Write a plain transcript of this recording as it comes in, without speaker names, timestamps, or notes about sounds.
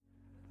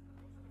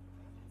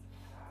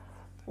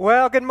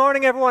Well, good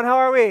morning, everyone. How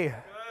are we?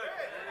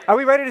 Are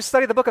we ready to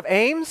study the book of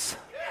Amos?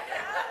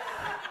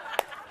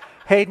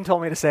 Hayden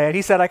told me to say it.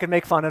 He said I could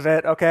make fun of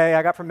it. Okay,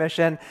 I got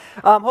permission.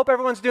 Hope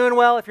everyone's doing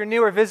well. If you're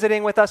new or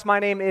visiting with us, my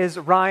name is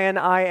Ryan.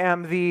 I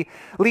am the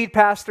lead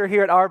pastor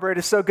here at Arbor. It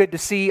is so good to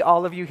see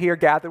all of you here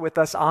gathered with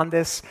us on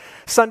this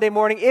Sunday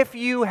morning. If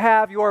you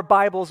have your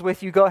Bibles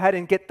with you, go ahead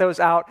and get those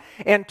out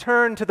and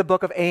turn to the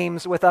book of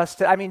James with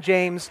us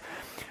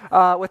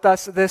with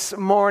us this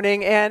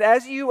morning. And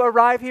as you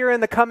arrive here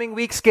in the coming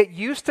weeks, get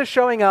used to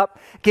showing up,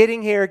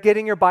 getting here,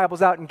 getting your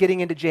Bibles out, and getting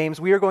into James.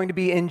 We are going to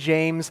be in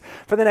James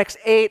for the next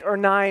 8 or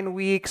 9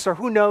 weeks, or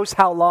who knows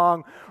how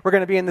long we're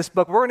going to be in this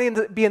book. We're going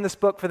to be in this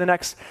book for the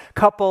next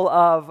couple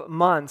of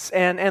months.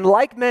 And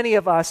like many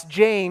of us,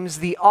 James,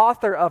 the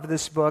author of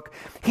this book,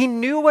 he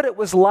knew what it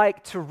was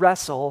like to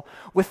wrestle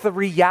with the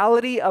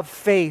reality of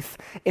faith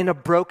in a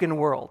broken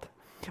world.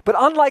 But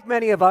unlike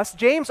many of us,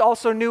 James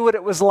also knew what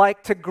it was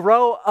like to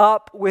grow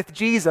up with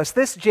Jesus.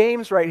 This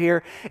James right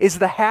here is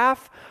the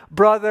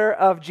half-brother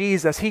of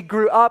Jesus. He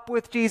grew up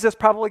with Jesus,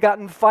 probably got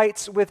in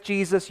fights with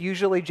Jesus,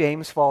 usually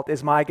James' fault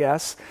is my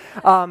guess.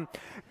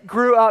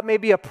 Grew up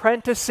maybe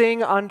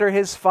apprenticing under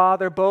his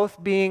father,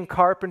 both being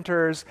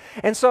carpenters.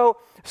 And so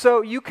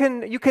you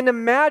can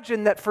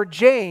imagine that for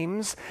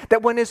James,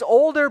 that when his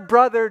older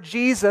brother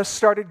Jesus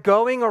started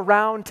going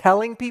around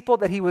telling people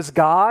that he was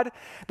God,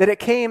 that it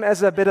came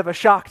as a bit of a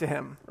shock to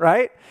him,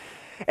 right?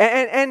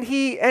 And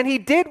he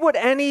did what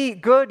any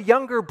good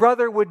younger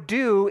brother would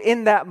do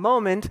in that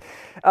moment.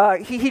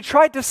 He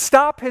tried to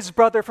stop his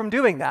brother from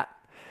doing that.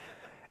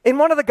 In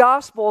one of the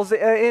Gospels,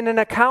 in an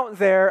account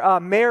there,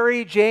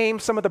 Mary,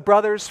 James, some of the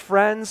brothers'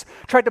 friends,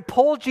 tried to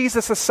pull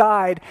Jesus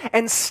aside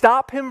and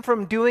stop him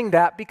from doing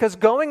that because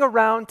going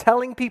around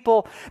telling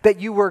people that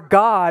you were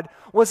God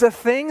was a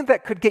thing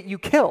that could get you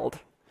killed.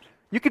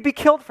 You could be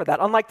killed for that.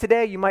 Unlike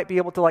today, you might be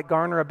able to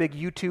garner a big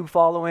YouTube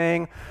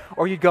following,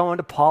 or you'd go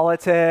into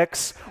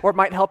politics, or it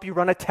might help you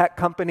run a tech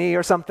company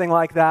or something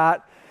like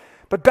that.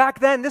 But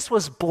back then, this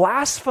was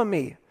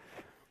blasphemy.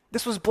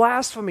 This was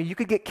blasphemy. You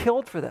could get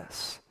killed for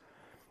this.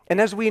 And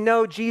as we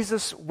know,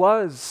 Jesus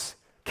was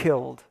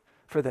killed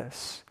for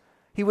this.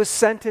 He was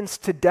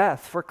sentenced to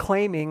death for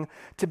claiming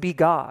to be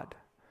God.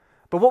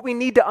 But what we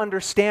need to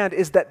understand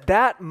is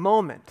that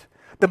moment,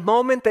 the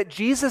moment that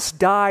Jesus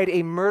died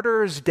a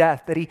murderer's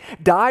death, that he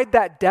died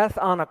that death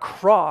on a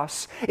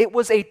cross, it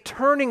was a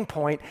turning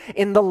point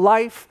in the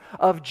life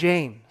of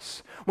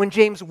James. When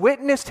James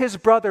witnessed his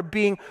brother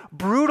being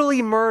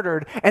brutally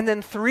murdered, and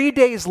then 3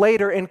 days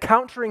later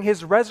encountering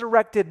his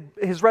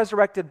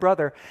resurrected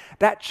brother,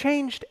 that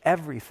changed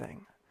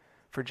everything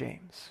for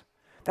James.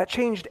 That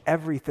changed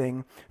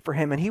everything for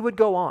him. And he would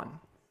go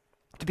on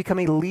to become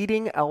a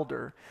leading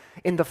elder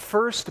in the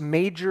first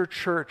major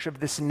church of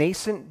this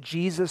nascent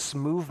Jesus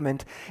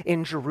movement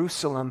in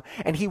Jerusalem.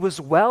 And he was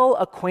well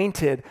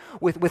acquainted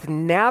with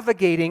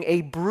navigating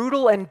a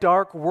brutal and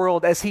dark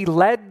world as he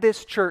led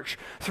this church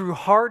through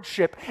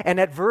hardship and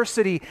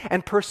adversity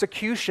and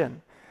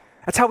persecution.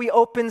 That's how he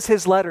opens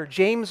his letter.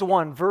 James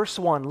 1, verse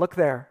 1, look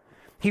there.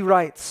 He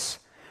writes,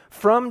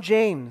 "From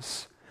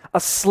James,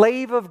 a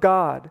slave of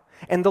God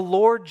and the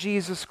Lord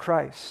Jesus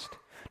Christ,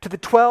 to the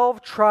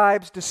 12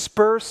 tribes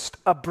dispersed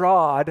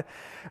abroad,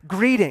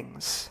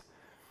 greetings."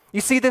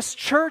 You see, this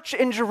church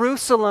in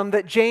Jerusalem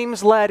that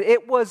James led,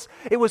 it was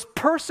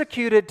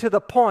persecuted to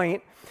the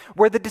point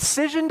where the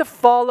decision to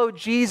follow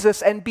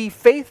Jesus and be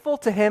faithful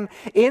to him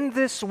in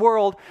this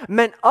world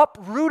meant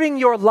uprooting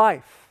your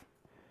life.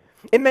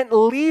 It meant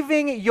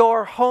leaving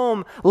your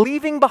home,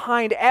 leaving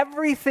behind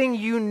everything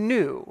you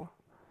knew,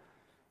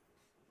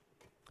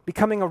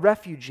 becoming a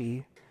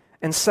refugee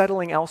and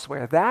settling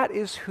elsewhere. That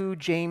is who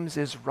James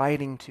is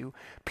writing to.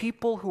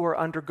 People who are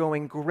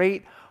undergoing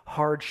great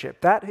hardship.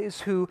 That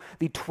is who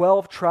the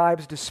 12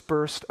 tribes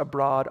dispersed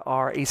abroad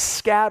are. A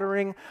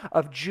scattering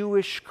of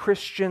Jewish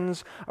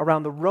Christians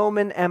around the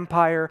Roman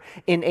Empire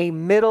in a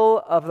middle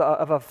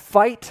of a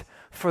fight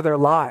for their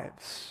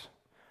lives.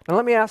 Now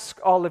let me ask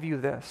all of you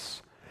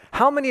this.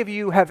 How many of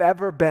you have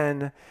ever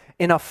been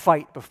in a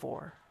fight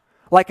before?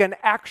 Like an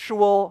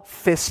actual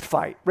fist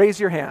fight. Raise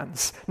your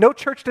hands. No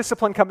church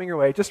discipline coming your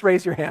way. Just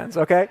raise your hands,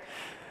 okay?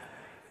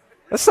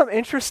 That's some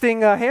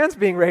interesting hands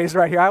being raised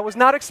right here. I was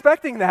not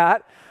expecting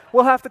that.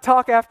 We'll have to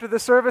talk after the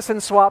service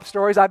and swap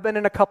stories. I've been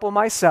in a couple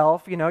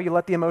myself. You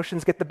let the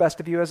emotions get the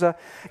best of you as a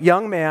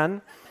young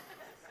man.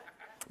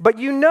 But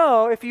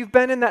if you've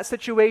been in that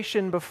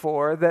situation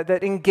before,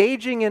 that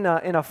engaging in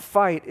a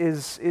fight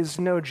is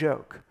no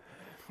joke.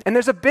 And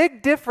there's a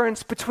big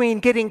difference between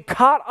getting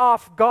caught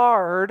off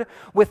guard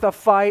with a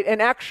fight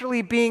and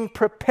actually being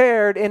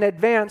prepared in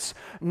advance,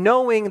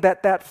 knowing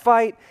that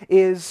fight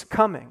is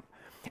coming.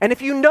 And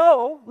if you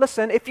know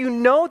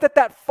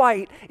that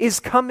fight is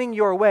coming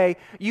your way,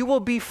 you will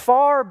be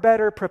far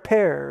better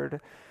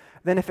prepared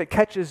than if it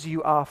catches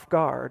you off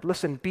guard.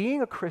 Listen, being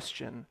a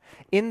Christian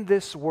in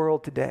this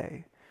world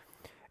today,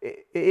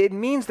 it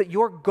means that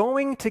you're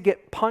going to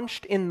get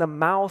punched in the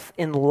mouth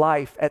in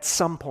life at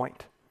some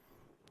point.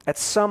 At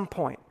some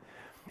point.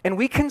 And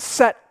we can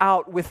set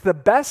out with the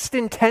best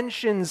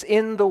intentions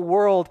in the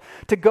world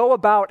to go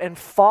about and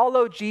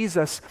follow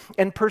Jesus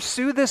and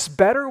pursue this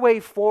better way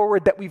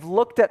forward that we've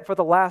looked at for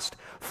the last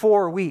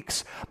 4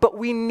 weeks. But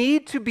we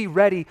need to be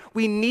ready.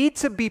 We need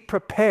to be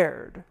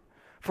prepared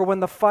for when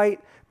the fight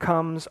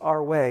comes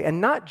our way. And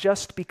not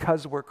just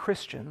because we're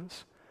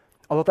Christians,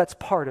 although that's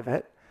part of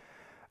it,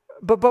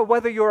 but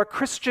whether you're a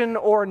Christian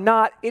or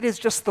not, it is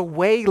just the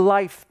way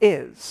life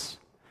is.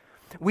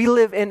 We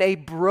live in a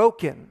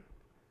broken,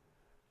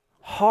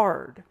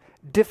 hard,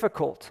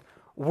 difficult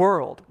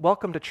world.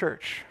 Welcome to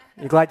church.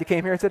 You glad you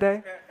came here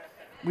today?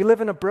 We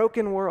live in a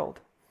broken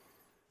world.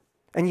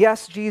 And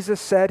yes, Jesus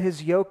said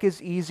his yoke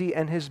is easy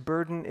and his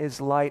burden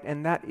is light,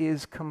 and that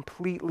is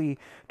completely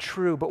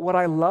true. But what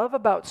I love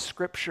about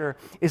Scripture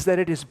is that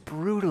it is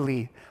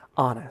brutally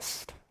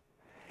honest.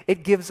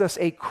 It gives us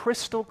a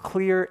crystal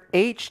clear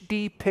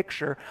HD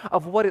picture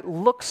of what it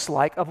looks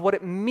like, of what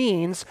it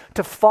means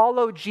to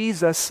follow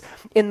Jesus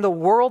in the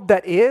world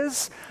that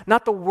is,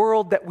 not the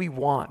world that we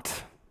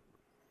want.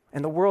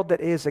 And the world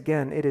that is,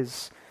 again, it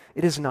is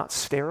not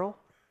sterile.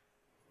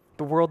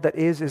 The world that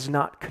is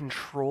not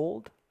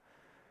controlled.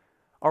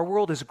 Our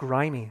world is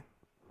grimy.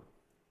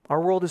 Our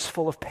world is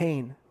full of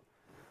pain.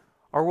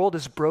 Our world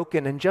is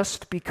broken, and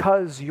just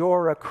because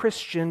you're a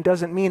Christian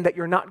doesn't mean that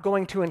you're not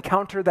going to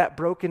encounter that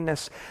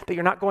brokenness, that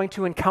you're not going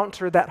to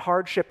encounter that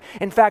hardship.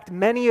 In fact,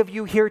 many of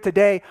you here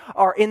today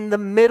are in the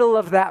middle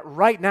of that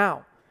right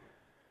now.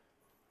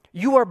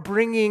 You are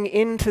bringing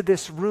into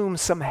this room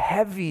some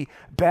heavy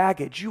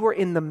baggage. You are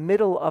in the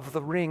middle of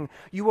the ring.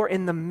 You are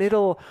in the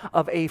middle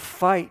of a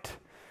fight.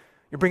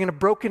 You're bringing a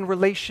broken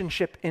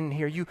relationship in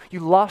here. You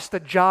lost a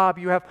job.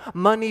 You have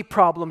money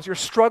problems. You're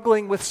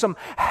struggling with some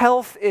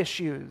health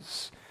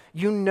issues.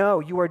 You know,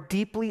 you are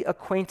deeply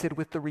acquainted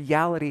with the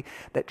reality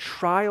that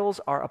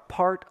trials are a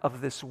part of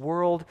this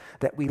world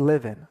that we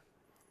live in.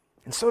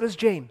 And so does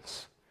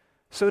James.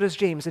 So does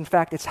James. In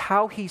fact, it's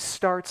how he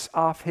starts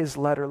off his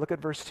letter. Look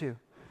at verse 2.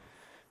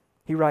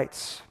 He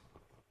writes,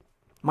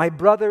 "My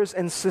brothers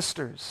and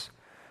sisters,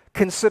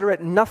 consider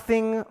it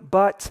nothing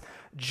but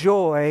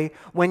joy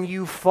when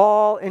you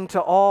fall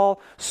into all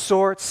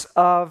sorts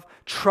of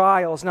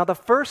trials." Now, the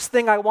first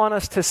thing I want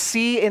us to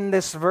see in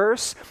this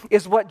verse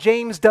is what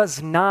James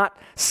does not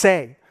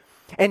say.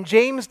 And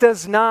James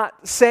does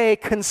not say,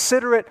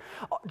 consider it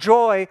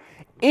joy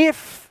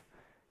if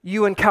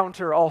you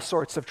encounter all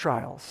sorts of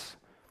trials.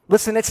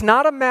 Listen, it's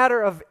not a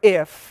matter of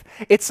if,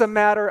 it's a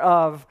matter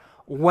of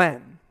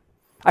when.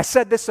 I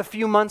said this a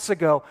few months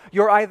ago.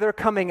 You're either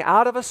coming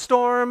out of a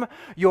storm,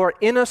 you're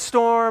in a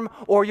storm,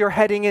 or you're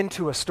heading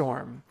into a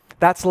storm.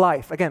 That's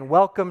life. Again,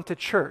 welcome to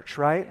church,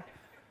 right?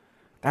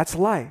 That's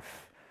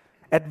life.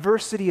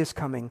 Adversity is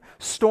coming.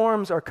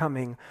 Storms are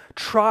coming.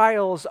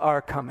 Trials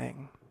are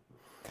coming.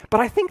 But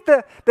I think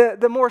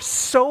the more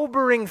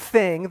sobering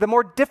thing, the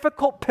more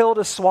difficult pill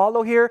to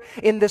swallow here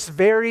in this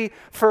very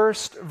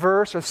first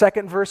verse or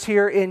second verse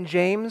here in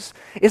James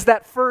is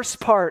that first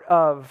part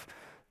of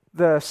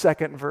the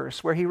second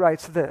verse where he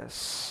writes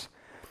this: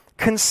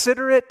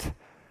 consider it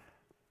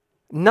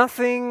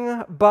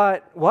nothing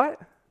but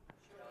what?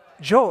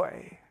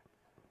 Joy.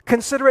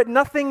 Consider it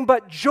nothing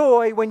but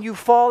joy when you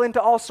fall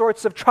into all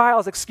sorts of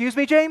trials. Excuse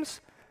me, James?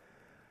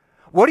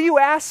 What are you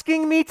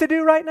asking me to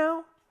do right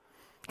now?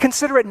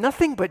 Consider it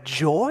nothing but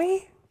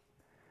joy?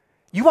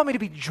 You want me to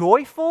be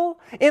joyful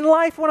in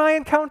life when I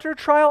encounter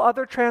trial?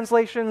 Other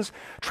translations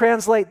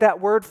translate that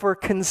word for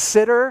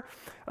consider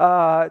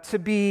to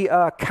be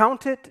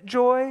count it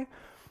joy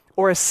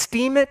or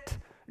esteem it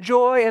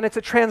joy, and it's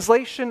a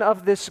translation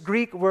of this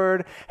Greek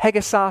word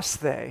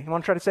hegesasthe. You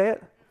want to try to say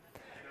it?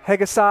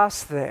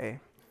 Hegesasthe.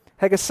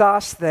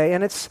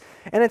 Hegesasthe.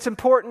 And it's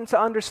important to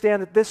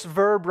understand that this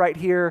verb right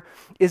here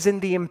is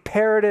in the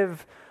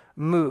imperative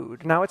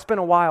mood. Now, it's been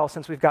a while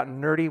since we've gotten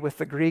nerdy with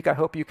the Greek. I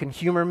hope you can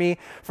humor me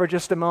for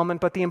just a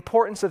moment, but the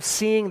importance of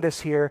seeing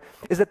this here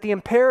is that the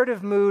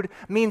imperative mood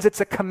means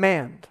it's a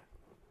command.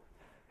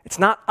 It's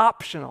not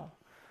optional.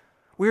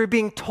 We're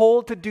being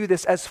told to do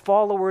this as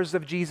followers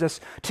of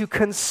Jesus, to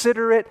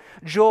consider it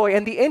joy.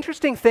 And the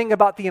interesting thing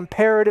about the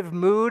imperative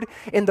mood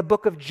in the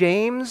book of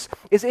James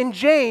is in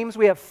James,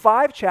 we have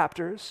 5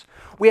 chapters,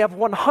 we have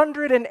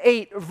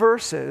 108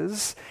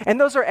 verses, and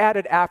those are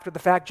added after the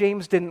fact.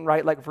 James didn't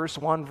write like verse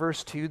 1,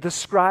 verse 2. The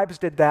scribes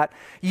did that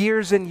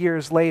years and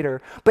years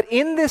later. But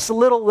in this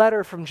little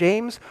letter from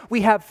James,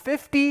 we have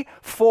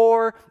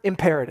 54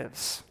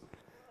 imperatives.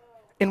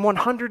 In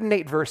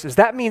 108 verses.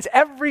 That means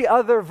every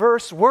other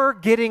verse we're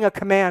getting a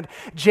command.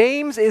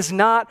 James is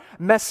not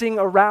messing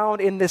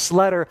around in this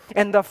letter.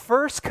 And the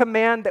first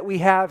command that we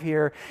have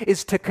here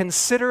is to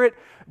consider it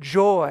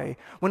joy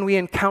when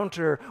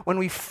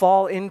we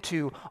fall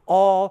into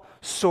all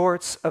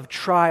sorts of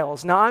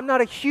trials. Now, I'm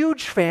not a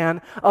huge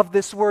fan of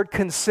this word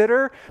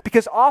consider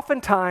because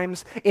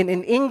oftentimes in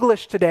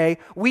English today,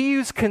 we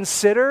use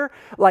consider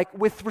like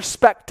with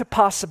respect to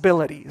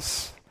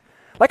possibilities.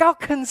 Like, I'll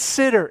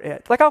consider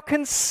it. Like, I'll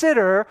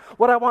consider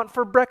what I want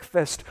for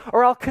breakfast,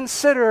 or I'll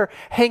consider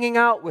hanging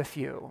out with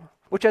you,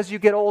 which as you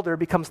get older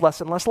becomes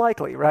less and less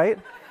likely, right?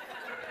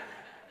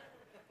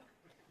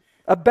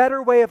 A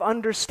better way of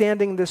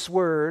understanding this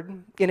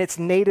word in its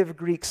native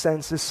Greek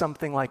sense is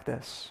something like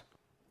this.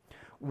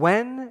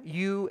 When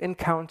you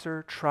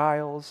encounter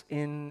trials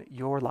in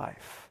your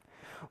life,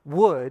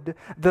 would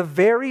the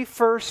very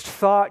first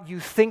thought you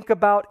think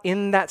about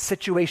in that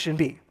situation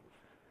be?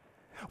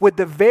 Would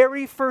the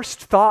very first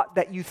thought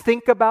that you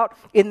think about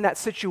in that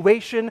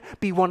situation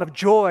be one of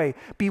joy,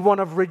 be one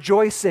of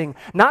rejoicing,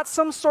 not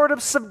some sort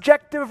of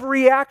subjective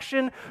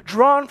reaction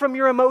drawn from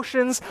your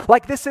emotions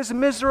like this is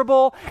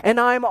miserable and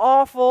I'm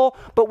awful,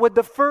 but would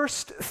the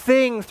first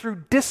thing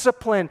through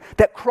discipline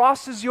that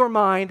crosses your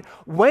mind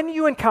when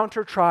you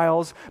encounter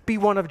trials be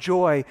one of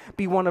joy,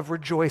 be one of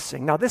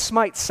rejoicing? Now, this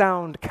might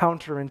sound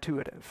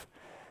counterintuitive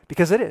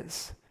because it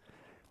is.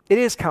 It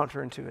is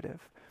counterintuitive.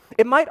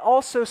 It might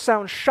also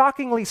sound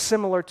shockingly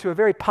similar to a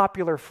very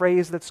popular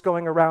phrase that's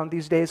going around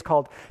these days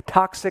called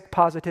toxic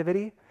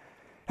positivity.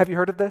 Have you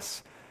heard of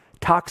this?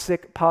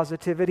 Toxic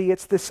positivity.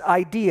 It's this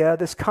idea,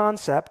 this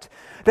concept,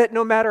 that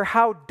no matter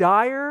how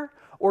dire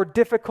or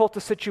difficult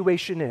a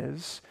situation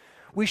is,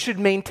 we should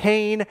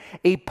maintain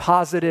a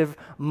positive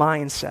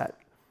mindset.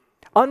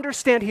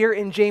 Understand here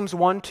in James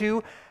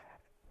 1:2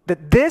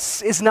 that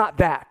this is not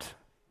that,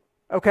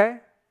 okay?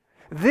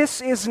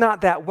 This is not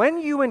that. When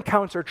you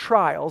encounter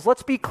trials,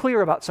 let's be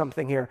clear about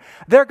something here.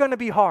 They're going to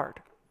be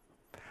hard.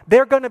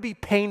 They're going to be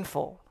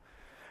painful.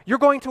 You're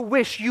going to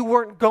wish you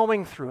weren't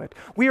going through it.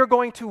 We are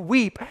going to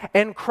weep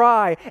and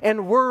cry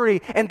and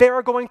worry, and there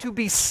are going to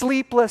be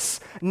sleepless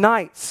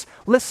nights.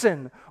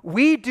 Listen,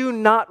 we do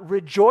not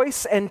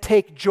rejoice and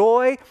take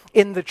joy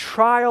in the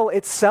trial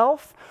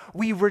itself.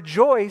 We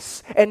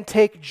rejoice and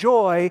take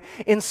joy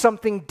in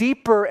something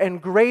deeper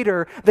and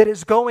greater that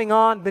is going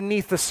on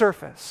beneath the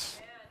surface.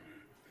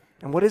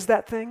 And what is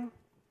that thing?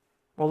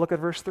 Well, look at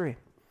verse 3.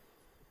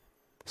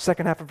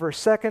 Second half of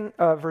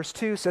verse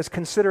 2 says,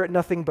 consider it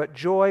nothing but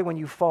joy when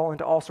you fall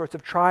into all sorts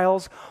of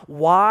trials.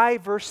 Why?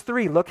 Verse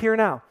 3, look here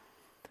now.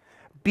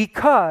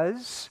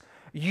 Because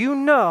you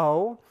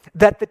know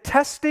that the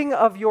testing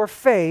of your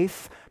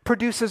faith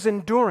produces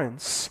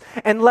endurance,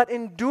 and let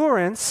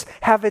endurance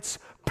have its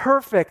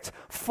perfect,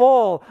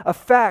 full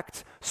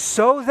effect,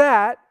 so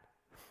that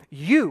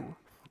you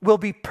will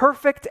be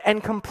perfect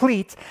and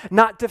complete,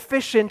 not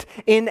deficient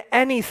in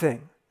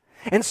anything.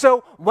 And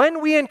so when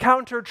we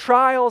encounter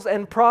trials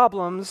and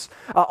problems,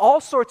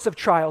 all sorts of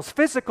trials,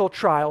 physical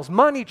trials,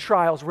 money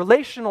trials,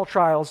 relational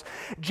trials,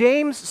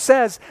 James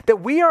says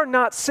that we are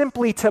not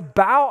simply to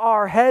bow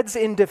our heads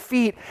in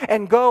defeat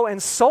and go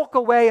and sulk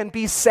away and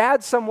be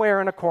sad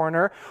somewhere in a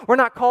corner. We're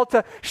not called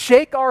to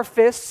shake our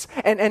fists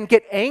and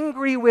get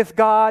angry with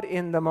God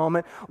in the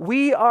moment.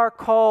 We are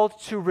called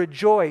to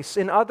rejoice.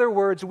 In other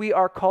words, we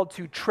are called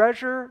to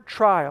treasure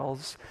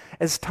trials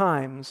as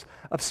times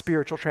of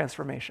spiritual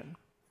transformation.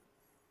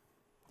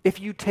 If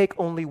you take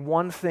only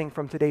one thing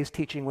from today's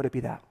teaching, would it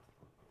be that?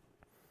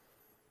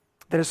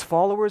 That as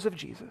followers of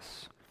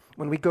Jesus,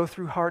 when we go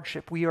through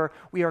hardship, we are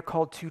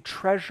called to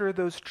treasure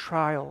those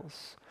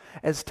trials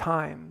as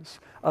times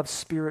of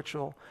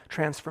spiritual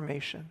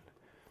transformation.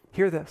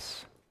 Hear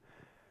this.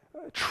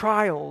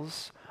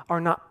 Trials are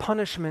not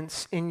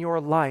punishments in your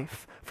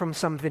life from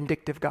some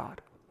vindictive God.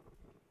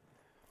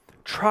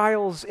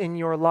 Trials in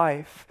your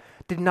life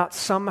did not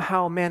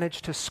somehow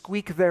manage to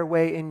squeak their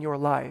way in your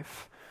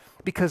life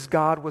because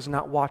God was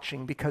not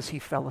watching, because he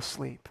fell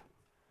asleep.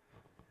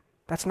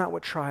 That's not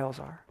what trials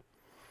are.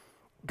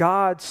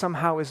 God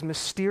somehow is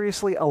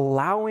mysteriously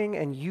allowing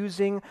and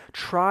using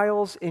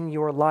trials in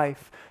your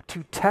life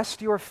to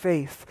test your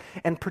faith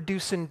and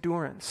produce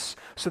endurance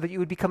so that you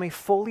would become a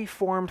fully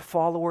formed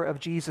follower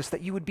of Jesus,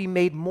 that you would be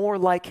made more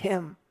like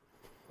him.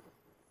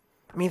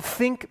 I mean,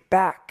 think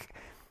back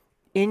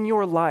in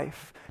your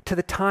life to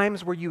the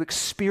times where you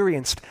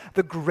experienced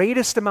the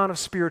greatest amount of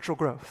spiritual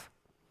growth.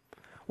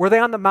 Were they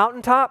on the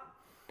mountaintop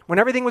when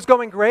everything was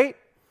going great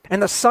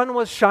and the sun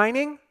was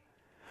shining?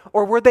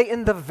 Or were they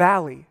in the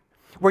valley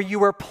where you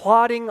were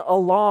plodding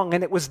along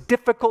and it was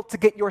difficult to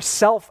get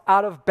yourself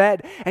out of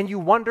bed and you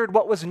wondered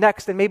what was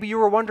next, and maybe you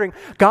were wondering,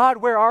 God,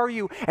 where are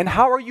you and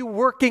how are you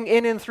working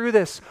in and through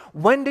this?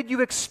 When did you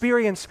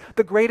experience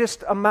the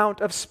greatest amount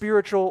of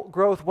spiritual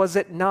growth? Was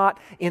it not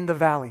in the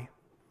valley?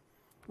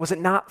 Was it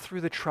not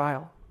through the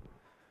trial?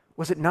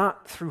 Was it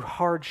not through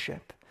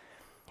hardship?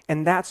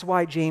 And that's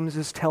why James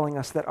is telling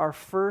us that our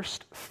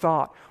first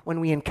thought when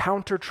we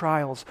encounter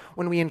trials,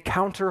 when we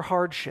encounter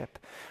hardship,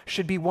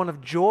 should be one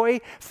of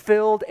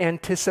joy-filled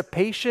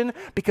anticipation,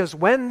 because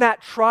when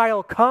that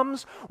trial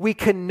comes, we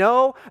can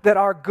know that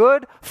our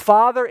good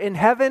Father in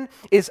heaven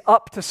is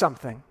up to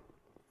something.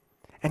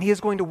 And he is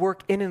going to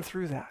work in and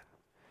through that.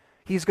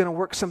 He's going to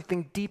work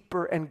something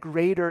deeper and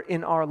greater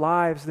in our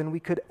lives than we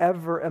could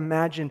ever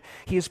imagine.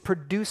 He is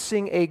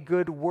producing a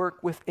good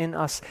work within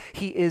us.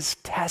 He is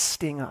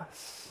testing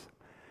us.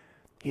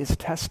 He is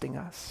testing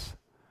us.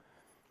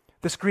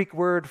 This Greek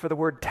word for the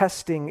word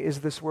testing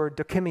is this word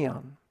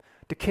dokimion.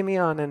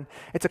 Dokimion, and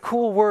it's a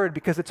cool word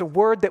because it's a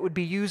word that would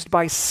be used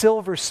by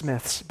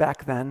silversmiths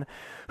back then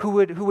who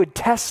would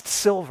test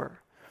silver.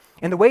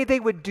 And the way they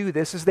would do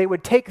this is they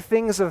would take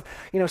things of,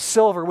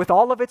 silver with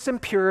all of its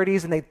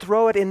impurities, and they'd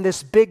throw it in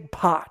this big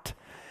pot.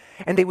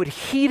 And they would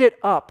heat it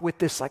up with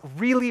this like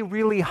really,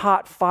 really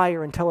hot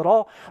fire until it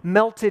all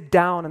melted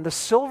down, and the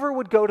silver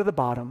would go to the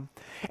bottom,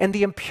 and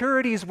the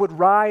impurities would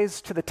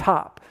rise to the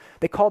top.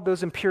 They called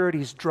those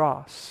impurities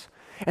dross.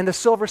 And the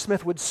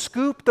silversmith would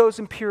scoop those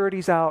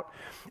impurities out,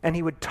 and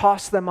he would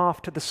toss them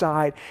off to the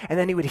side, and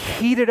then he would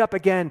heat it up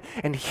again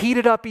and heat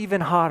it up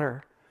even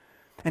hotter.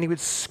 And he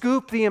would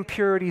scoop the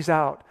impurities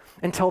out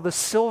until the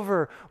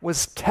silver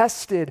was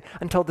tested,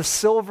 until the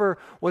silver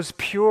was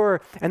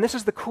pure. And this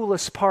is the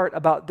coolest part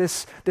about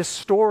this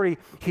story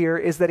here,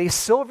 is that a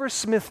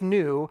silversmith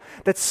knew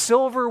that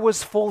silver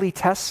was fully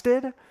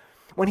tested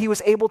when he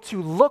was able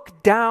to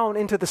look down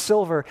into the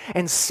silver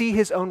and see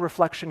his own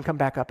reflection come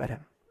back up at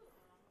him.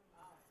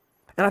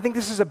 And I think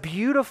this is a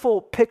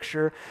beautiful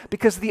picture,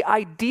 because the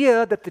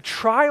idea that the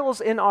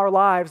trials in our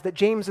lives that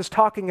James is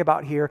talking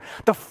about here,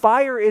 the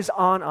fire is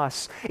on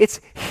us. It's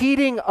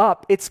heating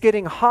up. It's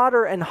getting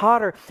hotter and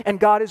hotter. And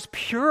God is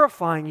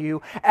purifying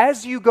you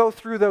as you go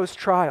through those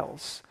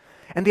trials.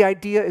 And the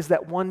idea is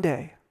that one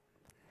day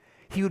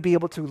he would be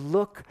able to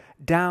look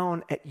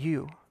down at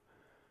you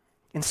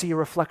and see a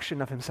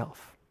reflection of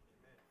himself.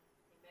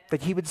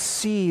 That he would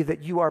see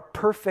that you are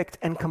perfect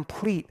and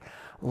complete,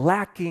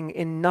 lacking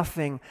in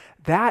nothing.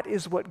 That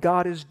is what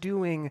God is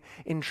doing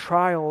in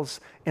trials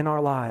in our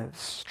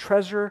lives.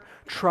 Treasure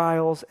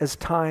trials as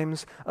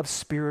times of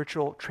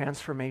spiritual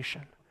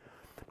transformation.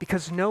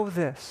 Because know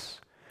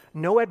this,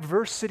 no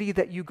adversity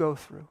that you go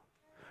through,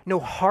 no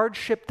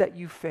hardship that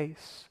you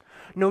face,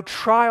 no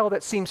trial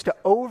that seems to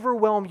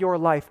overwhelm your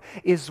life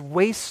is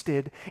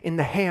wasted in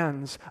the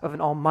hands of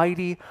an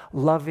almighty,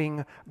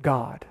 loving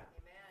God.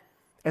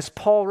 As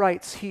Paul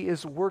writes, he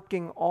is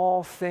working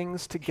all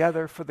things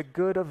together for the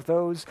good of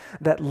those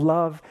that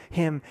love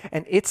him.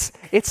 And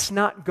it's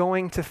not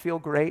going to feel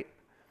great.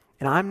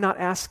 And I'm not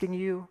asking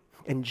you,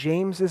 and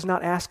James is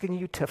not asking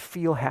you to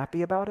feel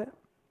happy about it.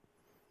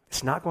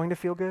 It's not going to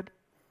feel good.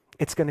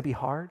 It's going to be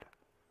hard.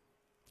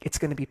 It's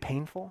going to be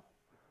painful.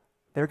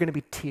 There are going to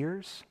be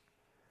tears.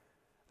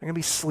 There are going to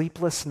be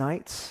sleepless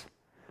nights.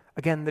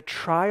 Again, the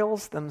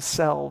trials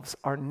themselves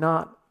are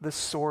not the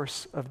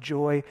source of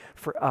joy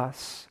for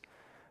us.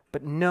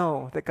 But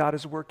know that God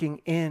is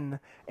working in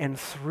and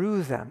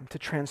through them to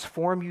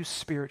transform you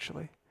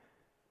spiritually,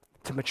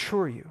 to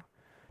mature you,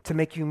 to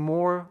make you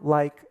more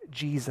like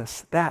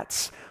Jesus.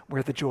 That's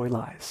where the joy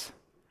lies.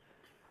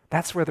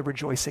 That's where the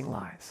rejoicing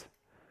lies.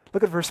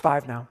 Look at verse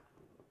 5 now.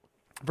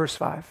 Verse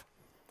 5.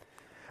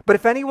 But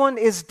if anyone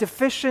is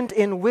deficient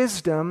in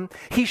wisdom,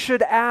 he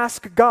should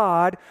ask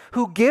God,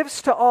 who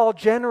gives to all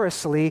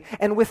generously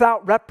and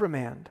without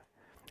reprimand,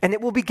 and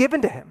it will be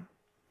given to him.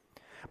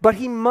 But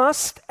he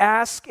must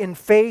ask in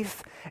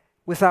faith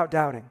without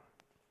doubting.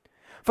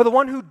 For the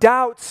one who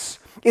doubts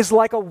is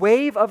like a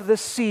wave of the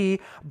sea,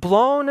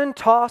 blown and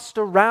tossed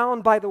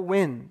around by the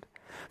wind.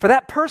 For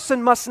that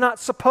person must not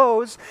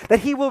suppose that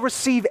he will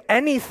receive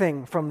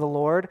anything from the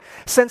Lord,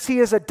 since he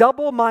is a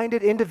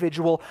double-minded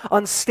individual,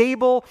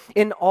 unstable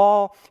in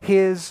all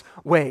his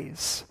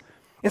ways.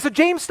 And so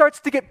James starts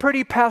to get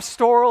pretty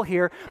pastoral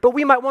here, but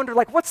we might wonder,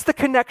 what's the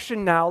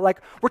connection now?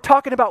 We're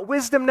talking about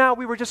wisdom now,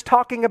 we were just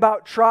talking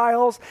about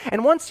trials,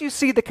 and once you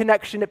see the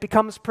connection, it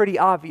becomes pretty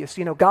obvious.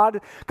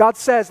 God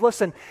says,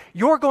 listen,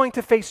 you're going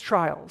to face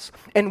trials,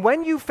 and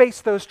when you face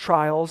those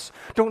trials,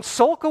 don't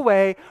sulk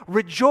away,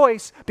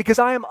 rejoice, because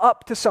I am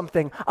up to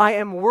something, I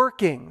am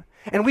working.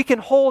 And we can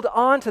hold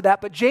on to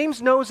that, but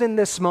James knows in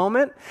this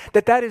moment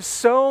that is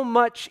so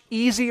much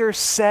easier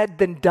said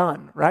than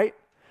done, right?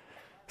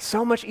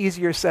 So much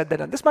easier said than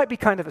done. This might be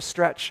kind of a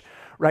stretch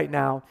right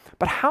now,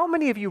 but how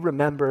many of you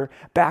remember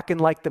back in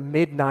the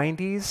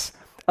mid-90s,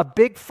 a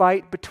big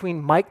fight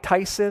between Mike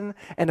Tyson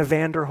and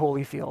Evander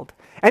Holyfield?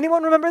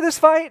 Anyone remember this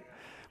fight?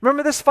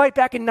 Remember this fight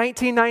back in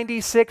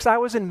 1996? I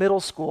was in middle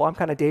school. I'm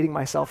kind of dating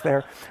myself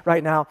there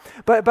right now.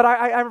 But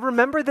I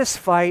remember this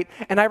fight,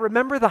 and I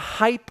remember the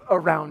hype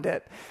around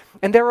it.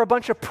 And there were a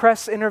bunch of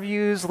press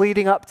interviews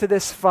leading up to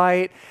this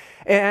fight.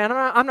 And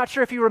I'm not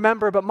sure if you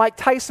remember, but Mike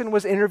Tyson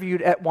was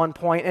interviewed at one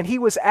point, and he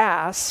was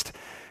asked,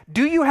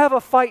 do you have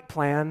a fight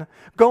plan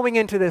going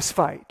into this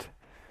fight?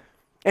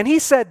 And he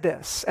said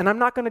this, and I'm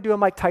not going to do a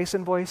Mike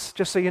Tyson voice,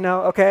 just so you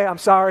know, okay? I'm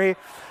sorry.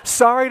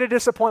 Sorry to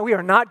disappoint. We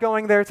are not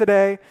going there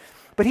today.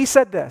 But he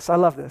said this. I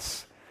love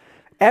this.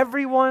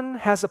 Everyone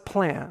has a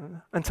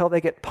plan until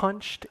they get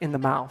punched in the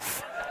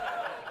mouth.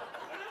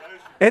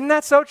 Isn't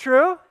that so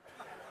true?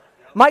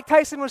 Mike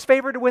Tyson was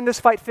favored to win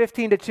this fight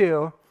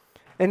 15-2.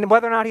 And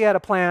whether or not he had a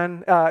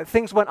plan,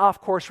 things went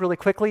off course really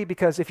quickly,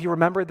 because if you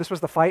remember, this was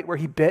the fight where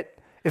he bit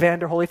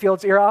Evander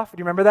Holyfield's ear off. Do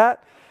you remember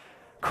that?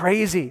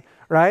 Crazy,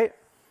 right?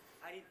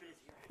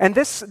 And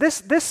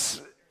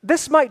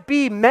this might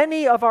be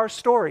many of our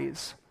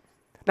stories.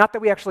 Not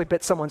that we actually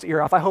bit someone's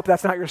ear off. I hope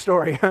that's not your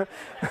story.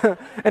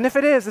 And if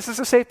it is, this is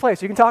a safe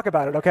place. You can talk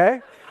about it,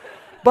 okay?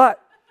 But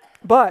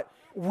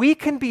we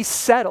can be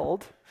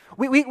settled.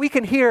 We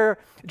can hear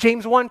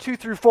James 1, 2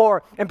 through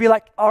 4 and be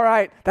like, all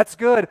right, that's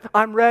good.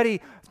 I'm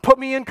ready. Put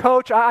me in,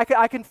 coach.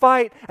 I can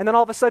fight. And then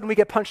all of a sudden we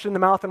get punched in the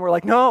mouth and we're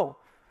like, no.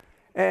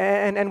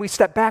 And we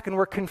step back and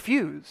we're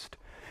confused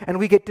and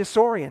we get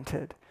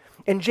disoriented.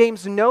 And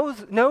James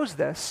knows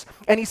this,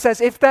 and he says,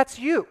 if that's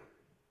you,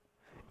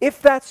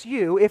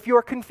 if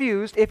you're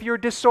confused, if you're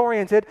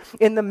disoriented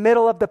in the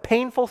middle of the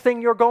painful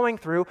thing you're going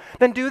through,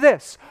 then do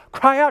this.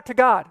 Cry out to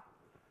God.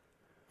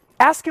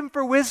 Ask him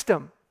for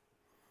wisdom.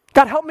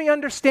 God, help me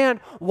understand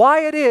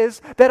why it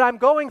is that I'm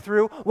going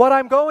through what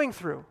I'm going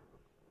through.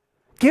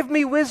 Give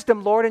me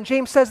wisdom, Lord. And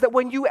James says that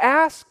when you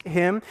ask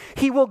him,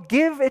 he will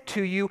give it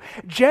to you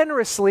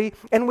generously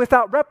and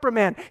without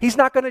reprimand. He's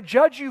not going to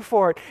judge you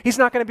for it. He's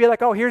not going to be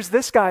like, oh, here's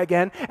this guy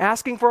again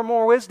asking for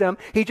more wisdom.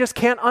 He just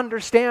can't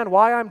understand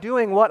why I'm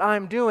doing what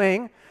I'm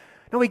doing.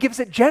 No, he gives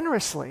it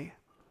generously.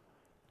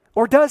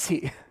 Or does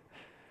he?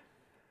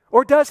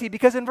 Or does he?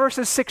 Because in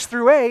verses 6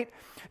 through 8,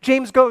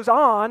 James goes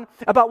on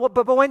about what,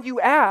 but when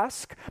you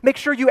ask, make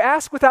sure you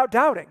ask without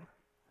doubting.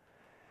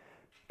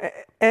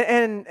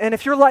 And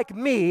if you're like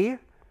me,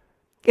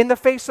 in the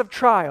face of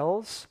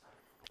trials,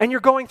 and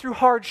you're going through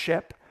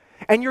hardship,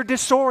 and you're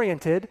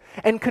disoriented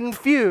and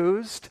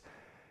confused,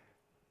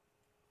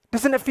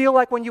 doesn't it feel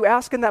like when you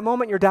ask in that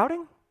moment, you're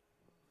doubting?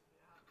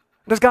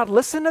 Does God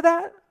listen to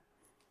that?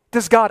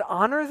 Does God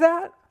honor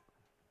that?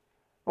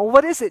 Well,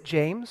 what is it,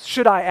 James?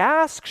 Should I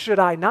ask? Should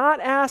I not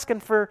ask?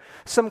 And for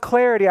some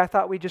clarity, I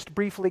thought we'd just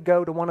briefly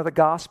go to one of the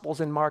Gospels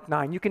in Mark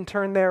 9. You can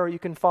turn there or you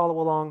can follow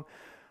along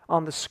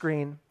on the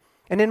screen.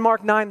 And in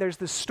Mark 9, there's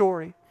this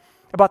story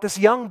about this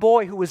young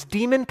boy who was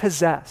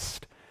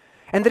demon-possessed.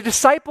 And the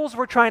disciples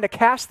were trying to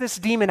cast this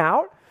demon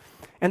out,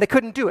 and they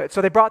couldn't do it.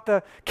 So they brought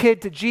the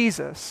kid to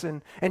Jesus,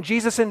 and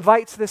Jesus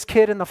invites this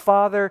kid and the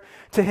father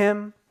to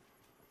him.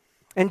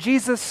 And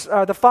Jesus,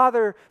 the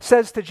father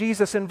says to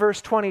Jesus in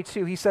verse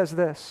 22, he says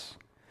this,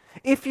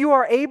 "If you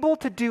are able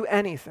to do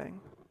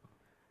anything,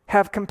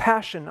 have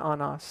compassion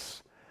on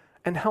us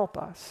and help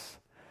us."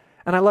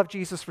 And I love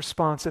Jesus'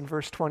 response in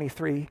verse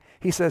 23.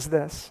 He says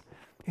this.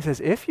 He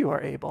says, if you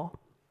are able.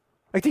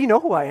 Like, do you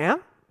know who I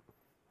am?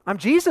 I'm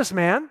Jesus,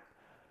 man.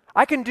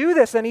 I can do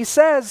this. And he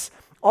says,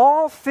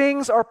 all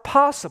things are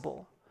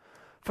possible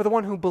for the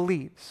one who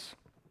believes,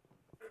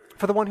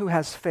 for the one who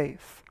has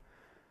faith.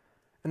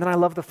 And then I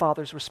love the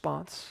father's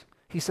response.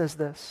 He says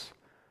this.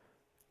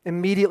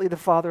 Immediately the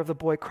father of the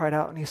boy cried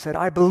out and he said,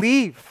 I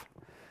believe,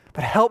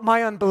 but help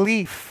my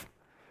unbelief.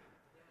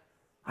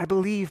 I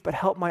believe, but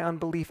help my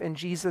unbelief. And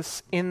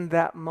Jesus, in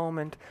that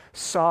moment,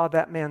 saw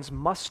that man's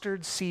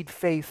mustard seed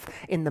faith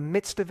in the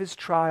midst of his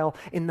trial,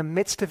 in the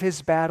midst of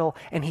his battle,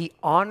 and he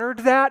honored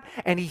that,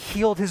 and he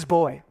healed his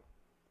boy.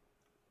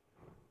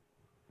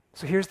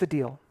 So here's the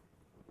deal.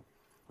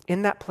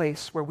 In that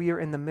place where we are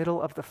in the middle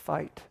of the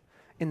fight,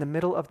 in the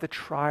middle of the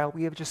trial,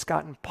 we have just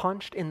gotten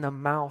punched in the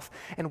mouth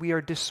and we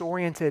are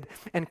disoriented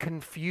and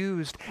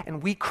confused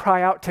and we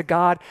cry out to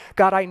God,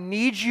 God, I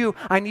need you.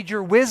 I need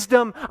your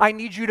wisdom. I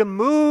need you to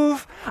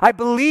move. I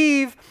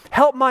believe.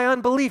 Help my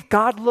unbelief.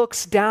 God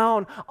looks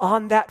down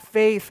on that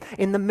faith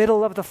in the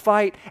middle of the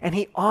fight and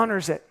he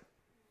honors it.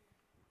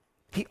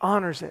 He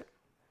honors it.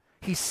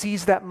 He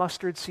sees that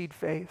mustard seed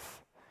faith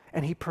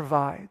and he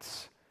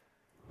provides.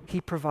 He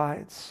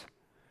provides.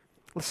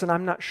 Listen,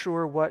 I'm not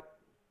sure what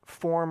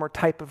form or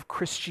type of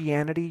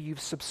Christianity you've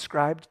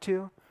subscribed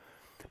to.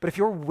 But if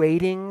you're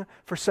waiting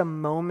for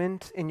some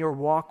moment in your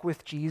walk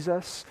with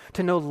Jesus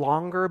to no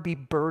longer be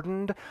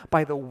burdened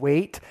by the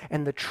weight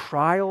and the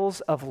trials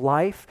of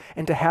life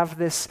and to have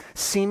this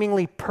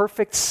seemingly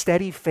perfect,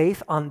 steady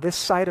faith on this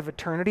side of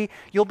eternity,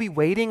 you'll be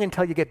waiting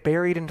until you get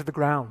buried into the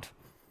ground.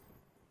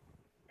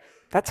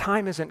 That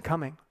time isn't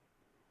coming.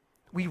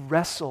 We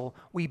wrestle,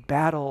 we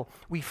battle,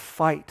 we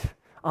fight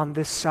on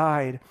this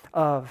side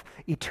of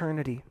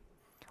eternity.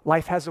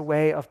 Life has a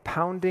way of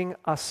pounding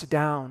us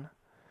down.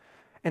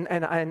 And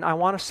I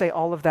want to say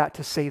all of that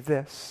to say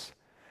this,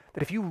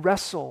 that if you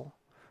wrestle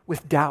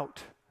with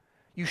doubt,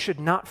 you should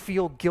not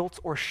feel guilt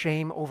or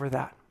shame over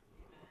that.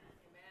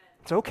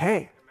 It's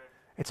okay.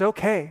 It's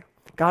okay.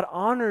 God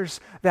honors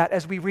that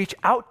as we reach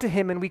out to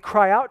him and we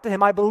cry out to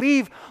him, I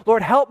believe,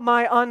 Lord, help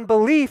my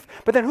unbelief.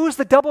 But then who's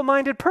the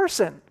double-minded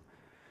person?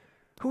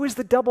 Who is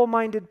the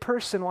double-minded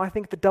person? Well, I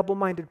think the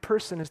double-minded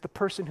person is the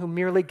person who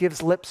merely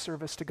gives lip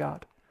service to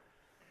God.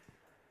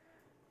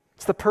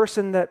 It's the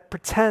person that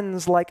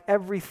pretends like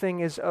everything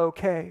is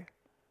okay.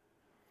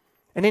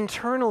 And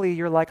internally,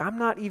 you're like, I'm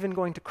not even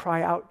going to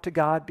cry out to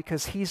God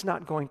because he's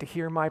not going to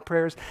hear my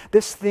prayers.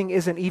 This thing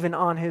isn't even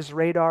on his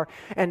radar.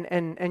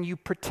 And you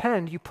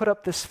pretend, you put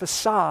up this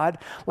facade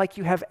like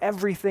you have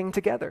everything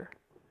together.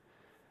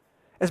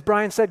 As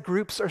Brian said,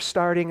 groups are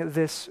starting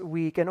this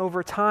week, and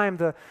over time,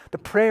 the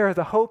prayer,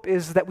 the hope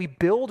is that we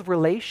build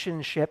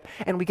relationship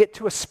and we get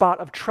to a spot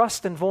of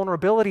trust and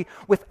vulnerability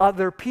with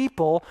other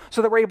people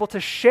so that we're able to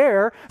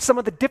share some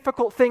of the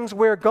difficult things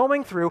we're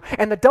going through.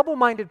 And the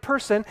double-minded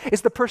person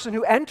is the person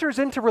who enters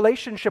into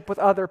relationship with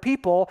other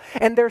people,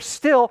 and they're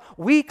still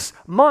weeks,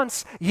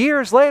 months,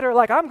 years later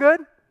like, I'm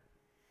good.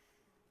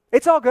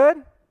 It's all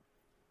good.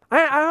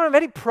 I don't have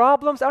any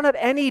problems. I don't have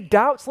any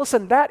doubts.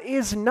 Listen, that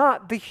is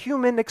not the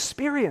human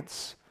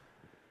experience.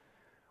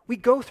 We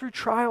go through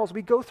trials.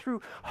 We go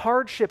through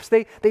hardships.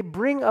 They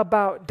bring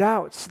about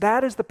doubts.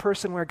 That is the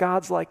person where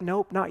God's like,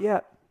 nope, not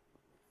yet.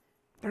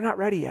 They're not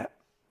ready yet.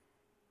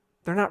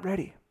 They're not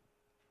ready.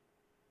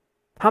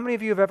 How many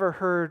of you have ever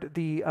heard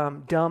the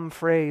dumb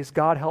phrase,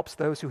 God helps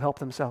those who help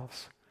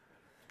themselves?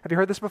 Have you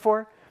heard this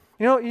before?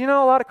 You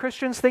know, a lot of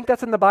Christians think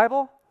that's in the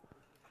Bible.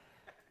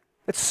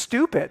 It's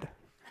stupid.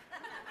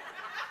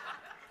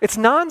 It's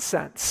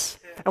nonsense.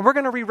 And we're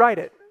going to rewrite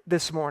it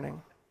this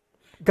morning.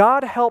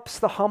 God helps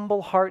the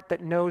humble heart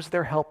that knows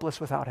they're helpless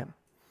without him.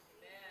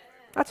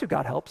 That's who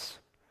God helps.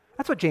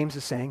 That's what James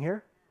is saying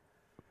here.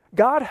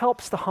 God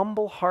helps the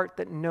humble heart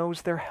that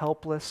knows they're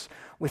helpless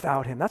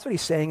without him. That's what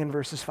he's saying in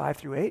verses 5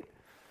 through 8.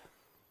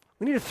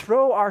 We need to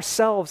throw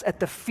ourselves at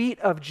the feet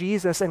of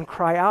Jesus and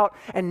cry out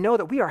and know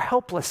that we are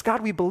helpless.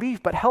 God, we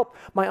believe, but help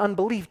my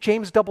unbelief.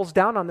 James doubles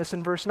down on this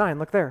in verse 9.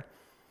 Look there.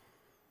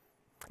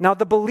 Now,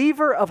 the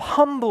believer of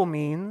humble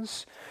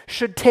means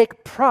should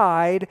take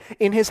pride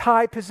in his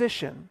high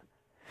position.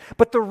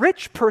 But the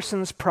rich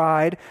person's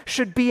pride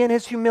should be in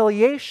his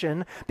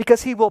humiliation,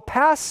 because he will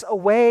pass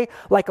away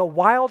like a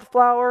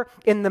wildflower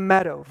in the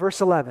meadow. Verse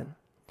 11.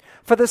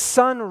 For the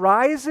sun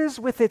rises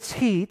with its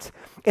heat,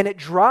 and it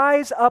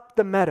dries up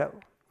the meadow.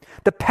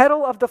 The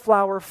petal of the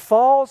flower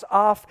falls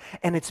off,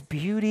 and its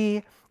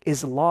beauty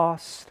is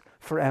lost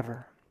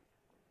forever.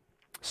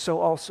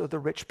 So also the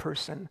rich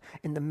person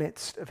in the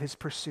midst of his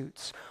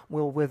pursuits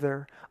will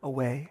wither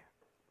away.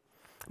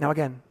 Now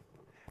again,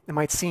 it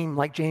might seem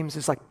like James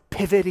is like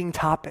pivoting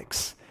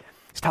topics.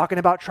 He's talking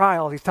about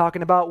trials. He's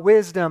talking about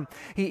wisdom.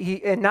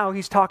 And now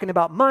he's talking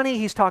about money.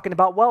 He's talking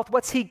about wealth.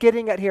 What's he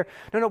getting at here?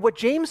 No, what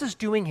James is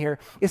doing here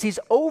is he's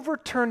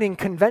overturning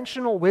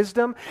conventional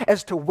wisdom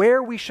as to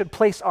where we should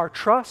place our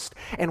trust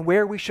and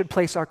where we should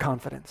place our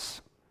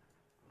confidence.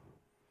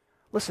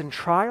 Listen,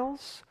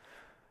 trials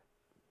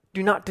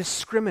do not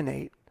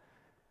discriminate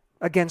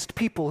against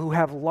people who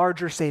have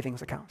larger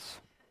savings accounts.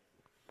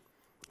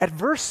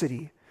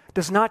 Adversity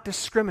does not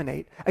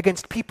discriminate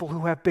against people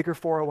who have bigger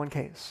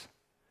 401ks.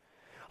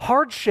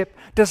 Hardship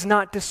does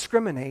not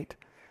discriminate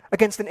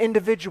against an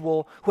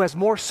individual who has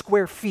more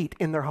square feet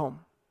in their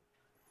home.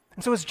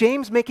 And so is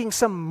James making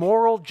some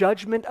moral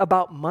judgment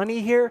about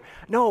money here?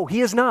 No,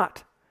 he is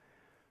not.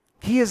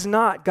 He is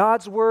not.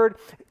 God's word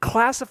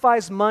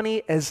classifies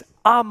money as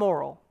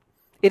amoral.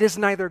 It is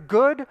neither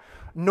good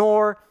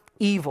nor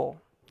evil.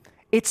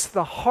 It's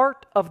the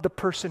heart of the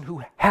person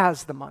who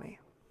has the money.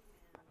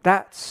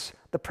 That's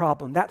the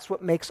problem. That's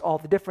what makes all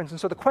the difference. And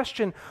so the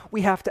question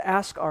we have to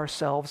ask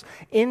ourselves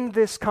in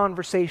this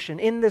conversation,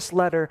 in this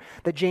letter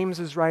that James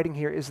is writing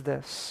here is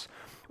this: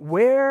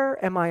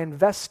 where am I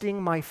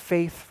investing my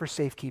faith for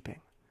safekeeping?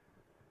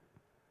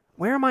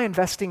 Where am I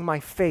investing my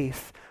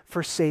faith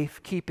for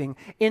safekeeping?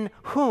 In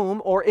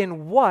whom or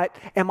in what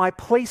am I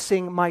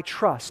placing my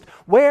trust?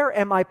 Where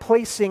am I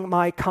placing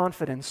my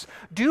confidence?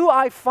 Do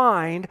I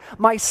find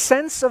my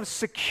sense of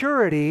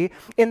security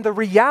in the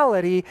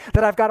reality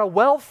that I've got a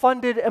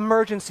well-funded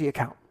emergency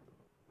account?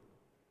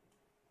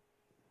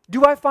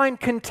 Do I find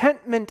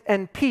contentment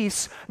and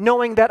peace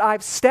knowing that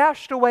I've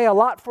stashed away a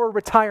lot for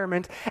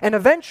retirement and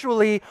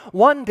eventually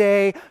one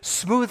day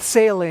smooth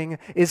sailing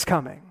is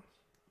coming?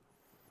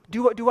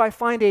 Do I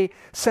find a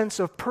sense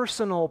of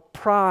personal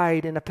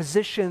pride in a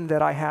position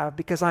that I have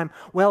because I'm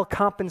well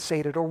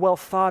compensated or well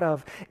thought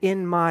of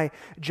in my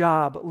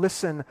job?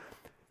 Listen,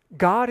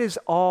 God is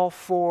all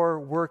for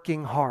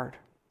working hard.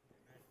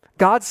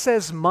 God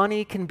says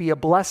money can be a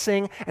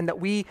blessing and that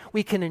we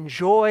can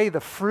enjoy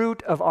the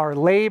fruit of our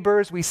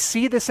labors. We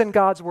see this in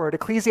God's word.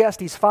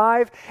 Ecclesiastes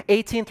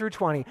 5:18 through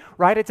 20.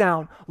 Write it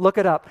down. Look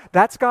it up.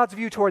 That's God's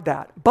view toward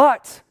that.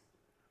 But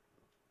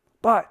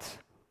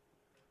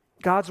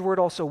God's word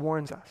also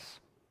warns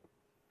us.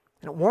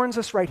 And it warns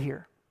us right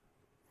here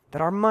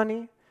that our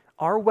money,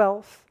 our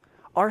wealth,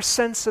 our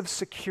sense of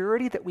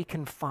security that we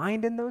can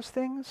find in those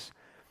things,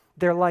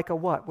 they're like a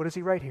what? What does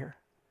he write here?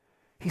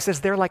 He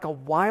says they're like a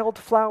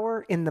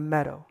wildflower in the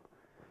meadow,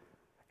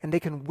 and they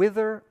can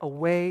wither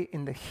away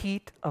in the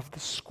heat of the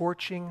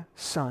scorching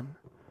sun.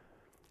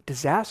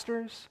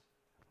 Disasters,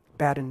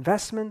 bad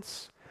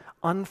investments,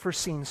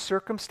 unforeseen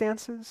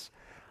circumstances,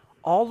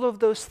 all of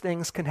those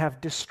things can have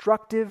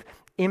destructive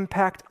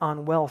impact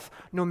on wealth,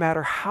 no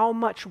matter how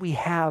much we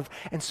have.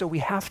 And so we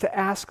have to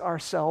ask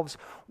ourselves,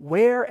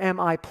 where am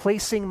I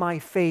placing my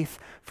faith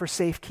for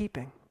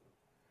safekeeping?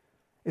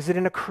 Is it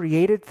in a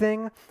created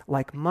thing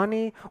like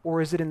money,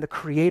 or is it in the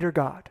Creator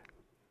God?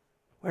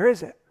 Where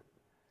is it?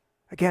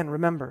 Again,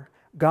 remember,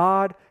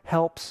 God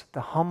helps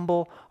the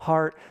humble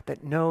heart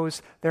that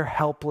knows they're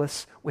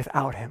helpless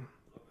without him.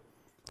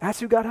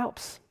 That's who God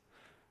helps.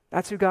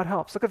 That's who God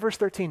helps. Look at verse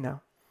 13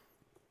 now.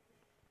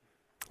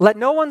 Let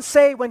no one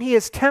say when he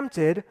is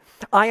tempted,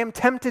 I am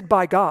tempted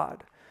by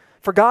God.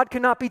 For God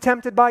cannot be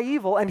tempted by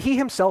evil, and he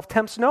himself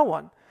tempts no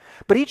one.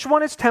 But each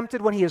one is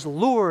tempted when he is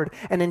lured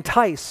and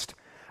enticed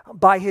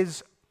by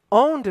his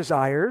own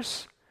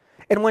desires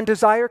And when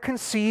desire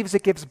conceives,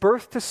 it gives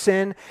birth to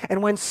sin.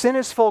 And when sin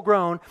is full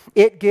grown,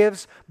 it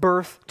gives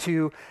birth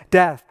to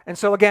death. And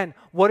so again,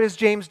 what is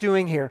James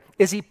doing here?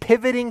 Is he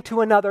pivoting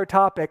to another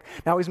topic?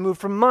 Now he's moved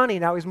from money.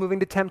 Now he's moving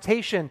to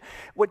temptation.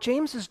 What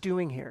James is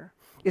doing here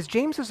is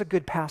James is a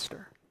good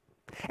pastor.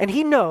 And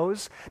he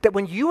knows that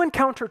when you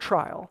encounter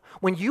trial,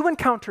 when you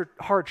encounter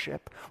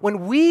hardship,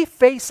 when we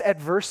face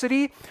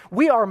adversity,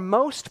 we are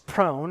most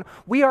prone,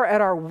 we are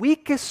at our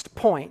weakest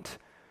point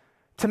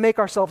to make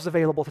ourselves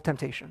available to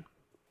temptation.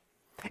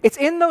 It's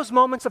in those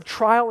moments of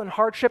trial and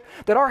hardship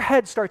that our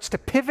head starts to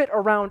pivot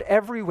around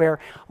everywhere,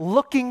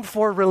 looking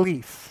for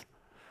relief,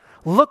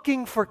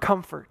 looking for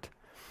comfort.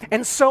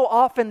 And so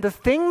often the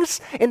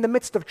things in the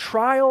midst of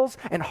trials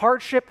and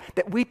hardship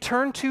that we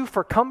turn to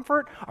for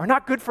comfort are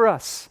not good for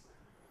us.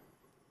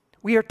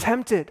 We are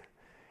tempted.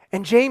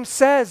 And James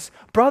says,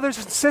 brothers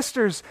and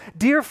sisters,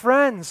 dear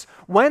friends,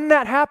 when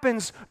that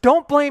happens,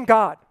 don't blame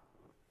God.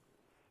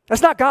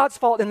 That's not God's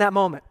fault in that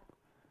moment.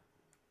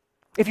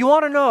 If you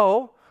want to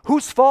know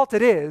whose fault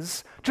it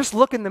is, just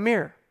look in the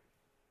mirror.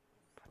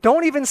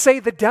 Don't even say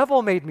the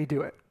devil made me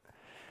do it.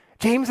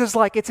 James is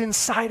like, it's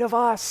inside of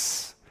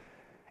us.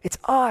 It's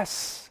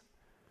us.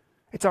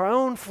 It's our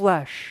own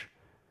flesh.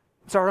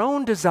 It's our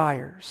own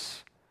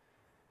desires.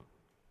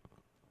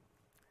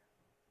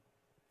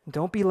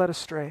 Don't be led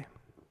astray,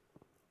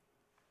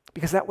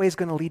 because that way is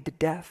going to lead to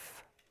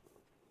death.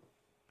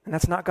 And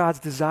that's not God's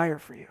desire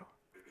for you.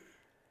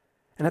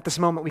 And at this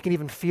moment, we can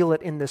even feel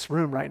it in this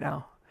room right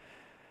now.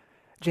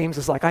 James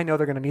is like, I know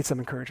they're going to need some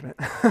encouragement.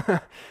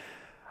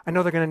 I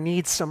know they're going to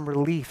need some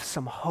relief,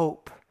 some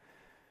hope.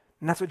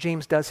 And that's what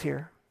James does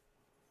here.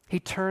 He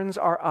turns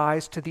our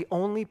eyes to the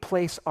only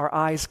place our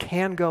eyes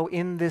can go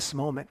in this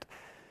moment.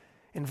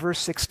 In verse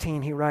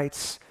 16, he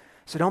writes,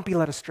 so don't be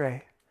led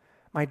astray,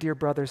 my dear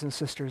brothers and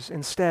sisters.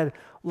 Instead,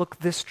 look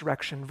this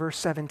direction. Verse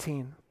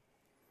 17.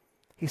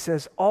 He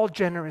says, all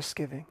generous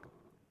giving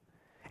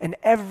and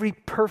every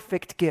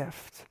perfect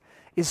gift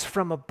is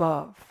from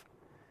above,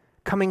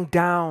 coming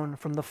down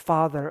from the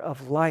Father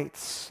of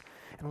lights.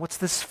 And what's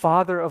this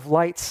Father of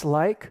lights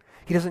like?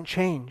 He doesn't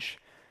change.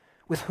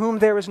 With whom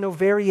there is no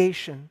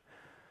variation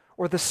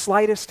or the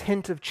slightest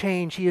hint of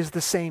change. He is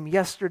the same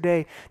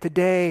yesterday,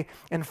 today,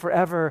 and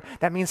forever.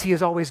 That means he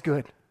is always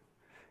good.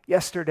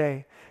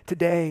 Yesterday,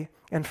 today,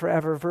 and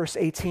forever. Verse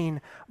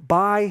 18,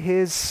 by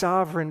his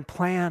sovereign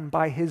plan,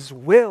 by his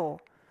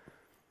will,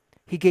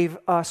 he gave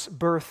us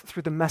birth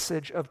through the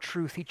message of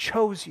truth. He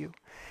chose you.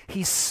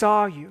 He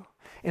saw you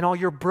in all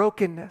your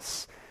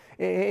brokenness,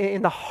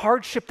 in the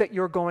hardship that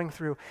you're going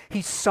through.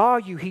 He saw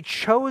you. He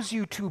chose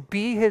you to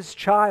be his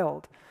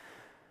child,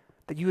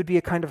 that you would be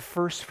a kind of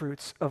first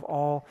fruits of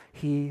all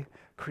he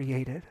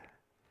created.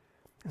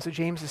 And so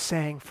James is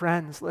saying,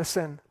 friends,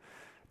 listen,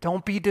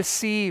 don't be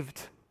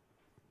deceived.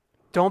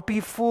 Don't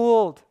be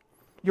fooled.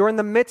 You're in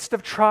the midst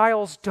of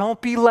trials.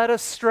 Don't be led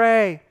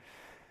astray.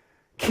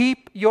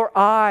 Keep your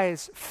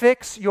eyes,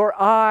 fix your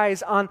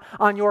eyes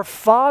on your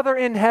Father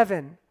in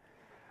heaven,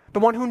 the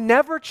one who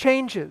never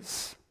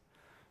changes,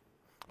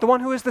 the one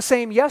who is the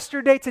same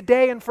yesterday,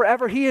 today, and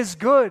forever. He is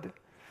good,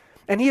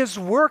 and he is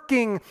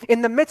working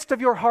in the midst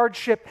of your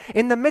hardship,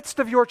 in the midst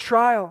of your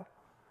trial.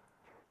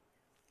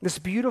 This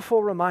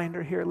beautiful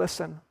reminder here,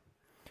 listen,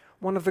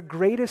 one of the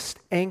greatest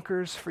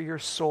anchors for your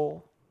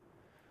soul,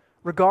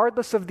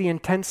 regardless of the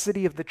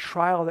intensity of the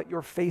trial that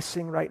you're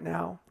facing right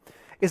now,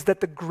 is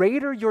that the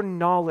greater your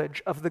knowledge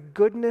of the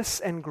goodness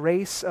and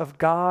grace of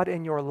God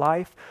in your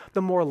life,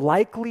 the more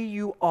likely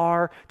you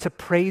are to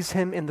praise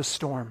him in the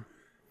storm.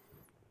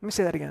 Let me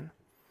say that again.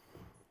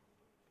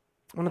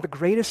 One of the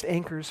greatest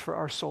anchors for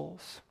our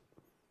souls,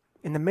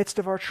 in the midst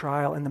of our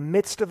trial, in the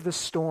midst of the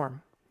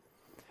storm,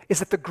 is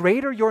that the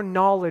greater your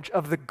knowledge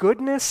of the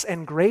goodness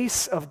and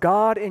grace of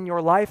God in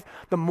your life,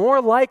 the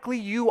more likely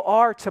you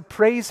are to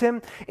praise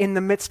him in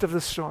the midst of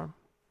the storm.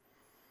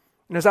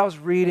 And as I was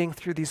reading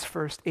through these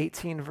first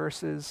 18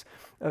 verses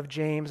of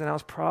James, and I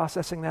was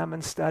processing them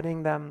and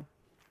studying them,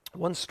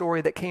 one story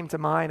that came to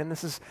mind, and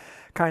this is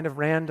kind of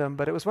random,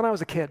 but it was when I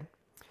was a kid.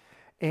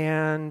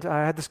 And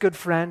I had this good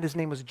friend, his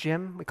name was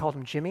Jim, we called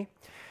him Jimmy.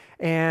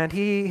 And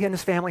he and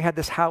his family had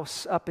this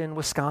house up in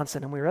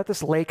Wisconsin, and we were at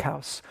this lake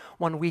house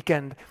one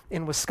weekend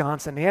in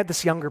Wisconsin. He had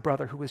this younger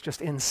brother who was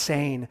just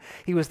insane.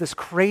 He was this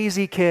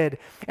crazy kid.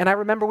 And I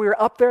remember we were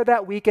up there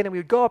that weekend, and we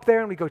would go up there,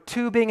 and we'd go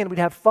tubing, and we'd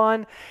have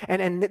fun.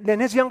 And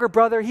then his younger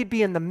brother, he'd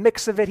be in the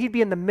mix of it. He'd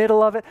be in the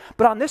middle of it.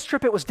 But on this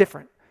trip, it was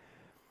different.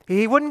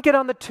 He wouldn't get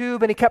on the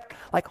tube, and he kept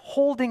like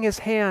holding his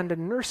hand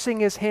and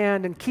nursing his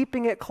hand and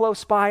keeping it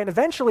close by. And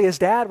eventually his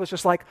dad was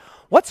just like,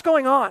 what's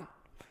going on?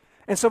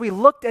 And so he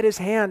looked at his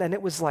hand, and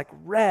it was like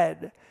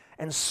red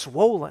and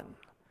swollen.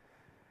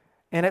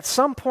 And at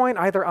some point,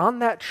 either on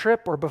that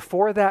trip or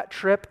before that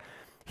trip,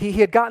 he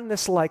had gotten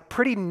this like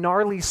pretty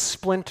gnarly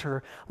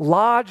splinter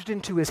lodged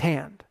into his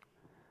hand.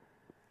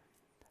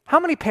 How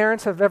many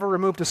parents have ever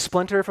removed a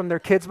splinter from their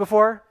kids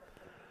before?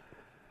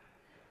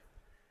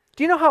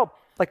 Do you know how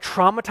like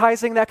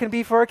traumatizing that can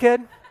be for a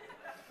kid?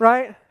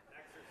 Right?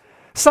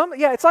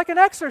 It's like an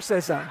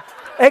exorcism.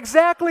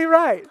 Exactly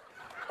right.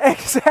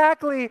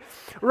 Exactly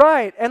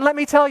right. And let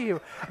me tell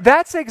you,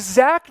 that's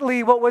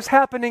exactly what was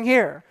happening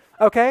here,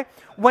 okay?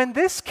 When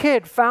this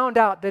kid found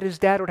out that his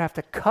dad would have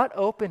to cut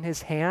open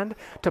his hand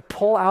to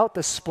pull out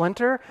the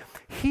splinter,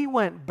 he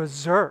went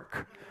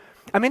berserk.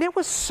 I mean, it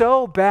was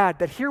so bad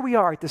that here we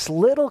are at this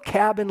little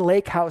cabin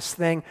lake house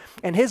thing,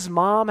 and his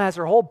mom has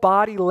her whole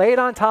body laid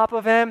on top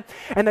of him,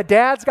 and the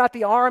dad's got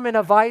the arm in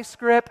a vice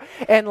grip,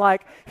 and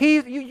like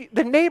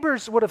the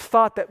neighbors would have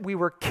thought that we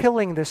were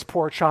killing this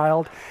poor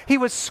child. He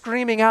was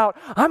screaming out,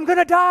 "I'm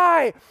gonna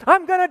die!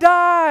 I'm gonna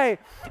die!"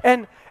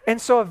 And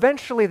so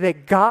eventually they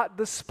got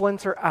the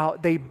splinter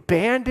out. They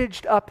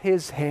bandaged up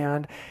his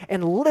hand,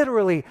 and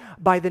literally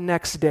by the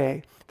next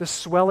day, the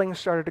swelling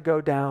started to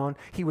go down.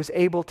 He was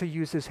able to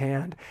use his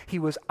hand. He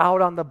was out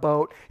on the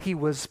boat. He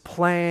was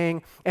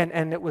playing,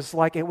 and it was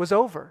like it was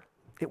over.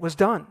 It was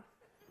done.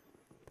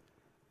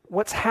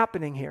 What's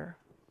happening here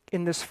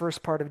in this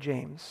first part of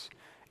James,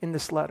 in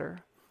this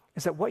letter,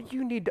 is that what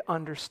you need to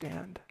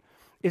understand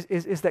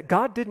is that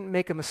God didn't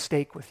make a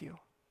mistake with you.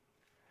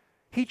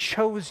 He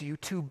chose you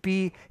to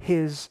be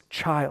his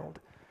child.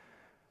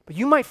 But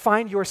you might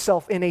find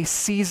yourself in a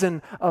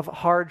season of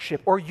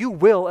hardship, or you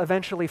will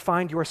eventually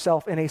find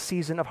yourself in a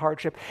season of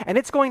hardship. And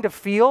it's going to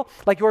feel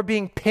like you're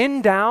being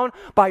pinned down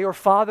by your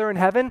Father in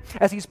heaven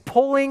as he's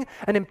pulling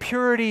an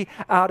impurity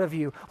out of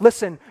you.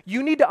 Listen,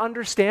 you need to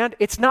understand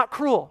it's not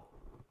cruel.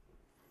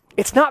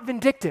 It's not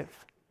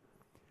vindictive.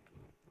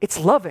 It's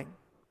loving.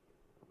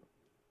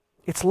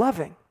 It's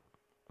loving.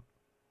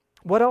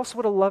 What else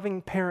would a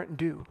loving parent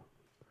do?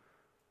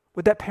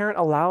 Would that parent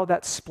allow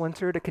that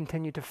splinter to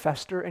continue to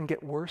fester and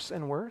get worse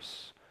and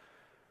worse?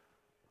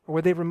 Or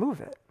would they remove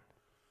it?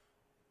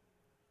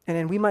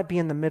 And we might be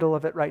in the middle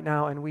of it right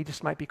now, and we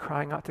just might be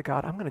crying out to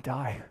God, I'm going to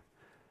die.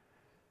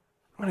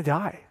 I'm going to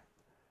die.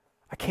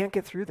 I can't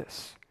get through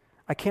this.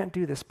 I can't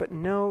do this. But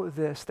know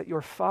this, that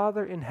your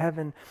Father in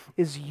heaven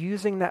is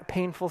using that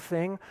painful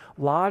thing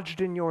lodged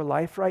in your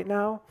life right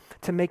now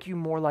to make you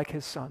more like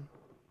his Son.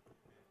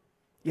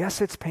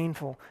 Yes, it's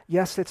painful.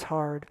 Yes, it's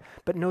hard.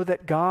 But know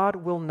that God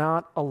will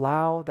not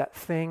allow that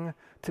thing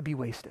to be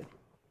wasted.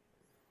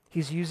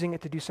 He's using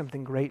it to do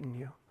something great in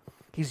you.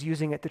 He's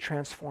using it to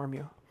transform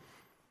you.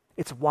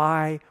 It's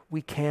why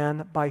we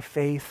can, by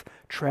faith,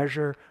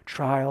 treasure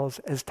trials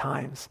as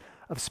times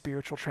of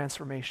spiritual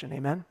transformation.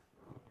 Amen?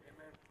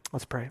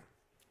 Let's pray.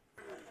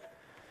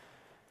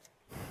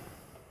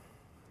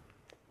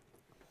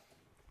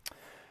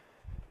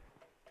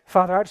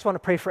 Father, I just want to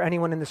pray for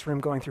anyone in this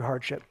room going through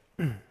hardship.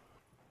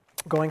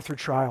 Going through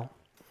trial.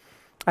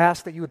 I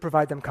ask that you would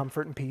provide them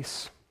comfort and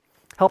peace.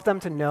 Help them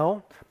to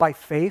know by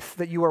faith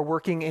that you are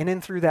working in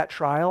and through that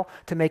trial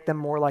to make them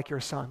more like your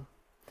Son.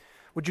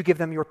 Would you give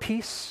them your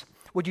peace?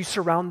 Would you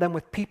surround them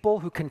with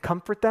people who can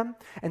comfort them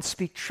and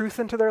speak truth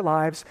into their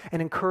lives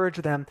and encourage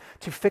them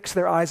to fix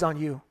their eyes on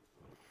you?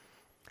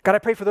 God, I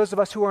pray for those of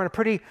us who are in a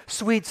pretty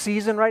sweet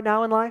season right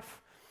now in life,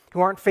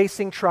 who aren't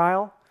facing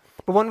trial.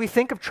 But when we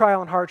think of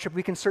trial and hardship,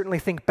 we can certainly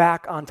think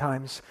back on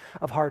times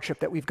of hardship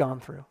that we've gone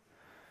through.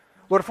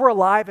 Lord, if we're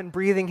alive and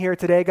breathing here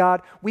today,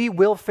 God, we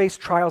will face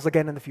trials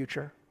again in the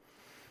future.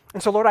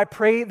 And so, Lord, I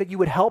pray that you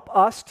would help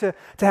us to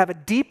have a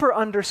deeper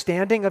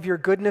understanding of your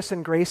goodness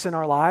and grace in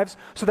our lives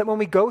so that when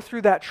we go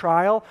through that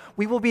trial,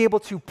 we will be able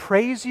to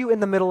praise you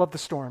in the middle of the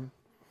storm.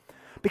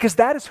 Because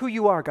that is who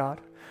you are, God.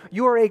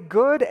 You are a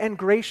good and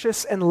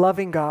gracious and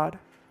loving God.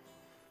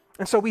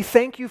 And so we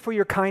thank you for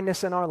your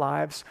kindness in our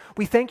lives.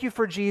 We thank you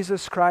for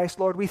Jesus Christ,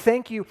 Lord. We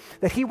thank you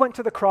that he went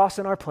to the cross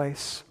in our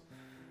place.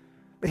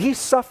 But he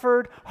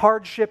suffered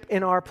hardship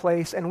in our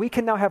place, and we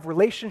can now have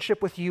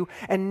relationship with you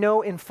and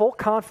know in full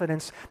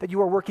confidence that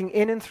you are working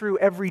in and through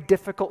every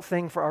difficult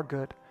thing for our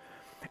good.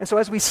 And so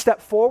as we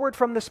step forward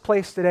from this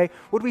place today,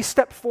 would we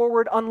step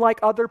forward unlike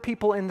other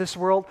people in this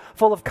world,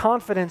 full of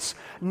confidence,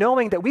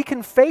 knowing that we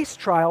can face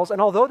trials, and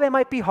although they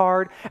might be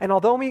hard, and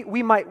although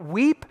we might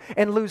weep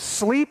and lose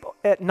sleep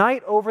at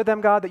night over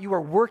them, God, that you are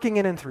working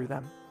in and through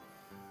them.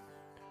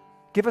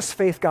 Give us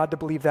faith, God, to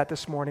believe that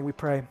this morning, we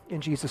pray.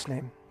 In Jesus'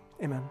 name,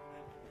 amen.